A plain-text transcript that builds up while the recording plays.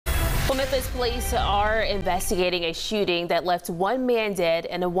Well, Memphis police are investigating a shooting that left one man dead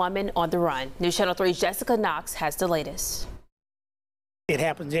and a woman on the run. News Channel 3's Jessica Knox has the latest. It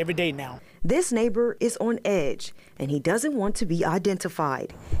happens every day now. This neighbor is on edge, and he doesn't want to be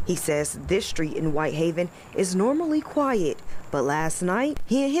identified. He says this street in Whitehaven is normally quiet, but last night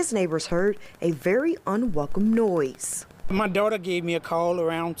he and his neighbors heard a very unwelcome noise. My daughter gave me a call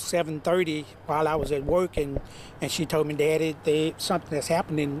around 7:30 while I was at work, and she told me, Daddy, something that's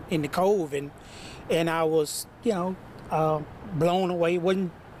happening in the cove, and I was, blown away.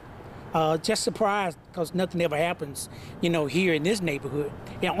 Wasn't just surprised because nothing ever happens, here in this neighborhood,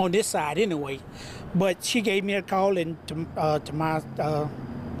 on this side anyway. But she gave me a call, and to my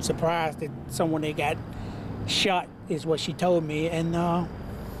surprise, that someone that got shot is what she told me, and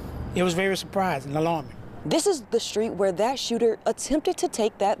it was very surprising, alarming. This is the street where that shooter attempted to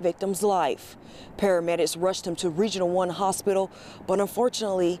take that victim's life. Paramedics rushed him to Regional 1 Hospital, but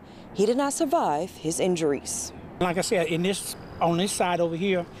unfortunately, he did not survive his injuries. Like I said, on this side over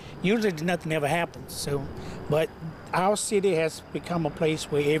here, usually nothing ever happens. But our city has become a place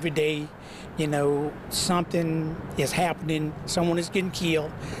where every day, something is happening. Someone is getting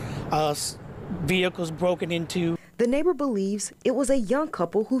killed, vehicles broken into. The neighbor believes it was a young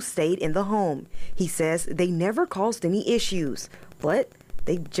couple who stayed in the home. He says they never caused any issues, but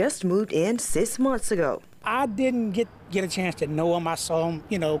they just moved in 6 months ago. I didn't get a chance to know them. I saw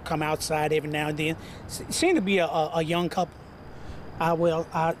them, come outside every now and then. Seemed to be a young couple.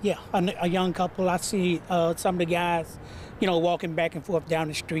 A young couple. I see some of the guys, walking back and forth down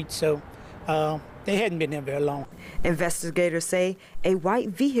the street. So they hadn't been there very long. Investigators say a white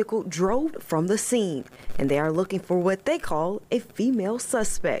vehicle drove from the scene, and they are looking for what they call a female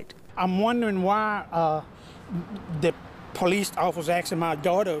suspect. I'm wondering why the police officer asking my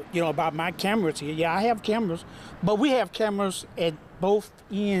daughter, about my cameras here. Yeah, I have cameras, but we have cameras at both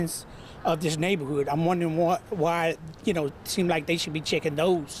ends of this neighborhood. I'm wondering why, it seems like they should be checking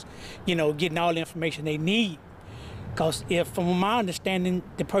those, getting all the information they need. Because from my understanding,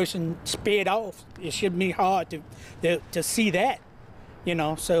 the person sped off. It should be hard to see that,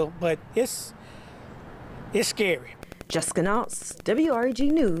 but it's scary. Jessica Knox,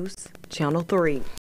 WREG News, Channel 3.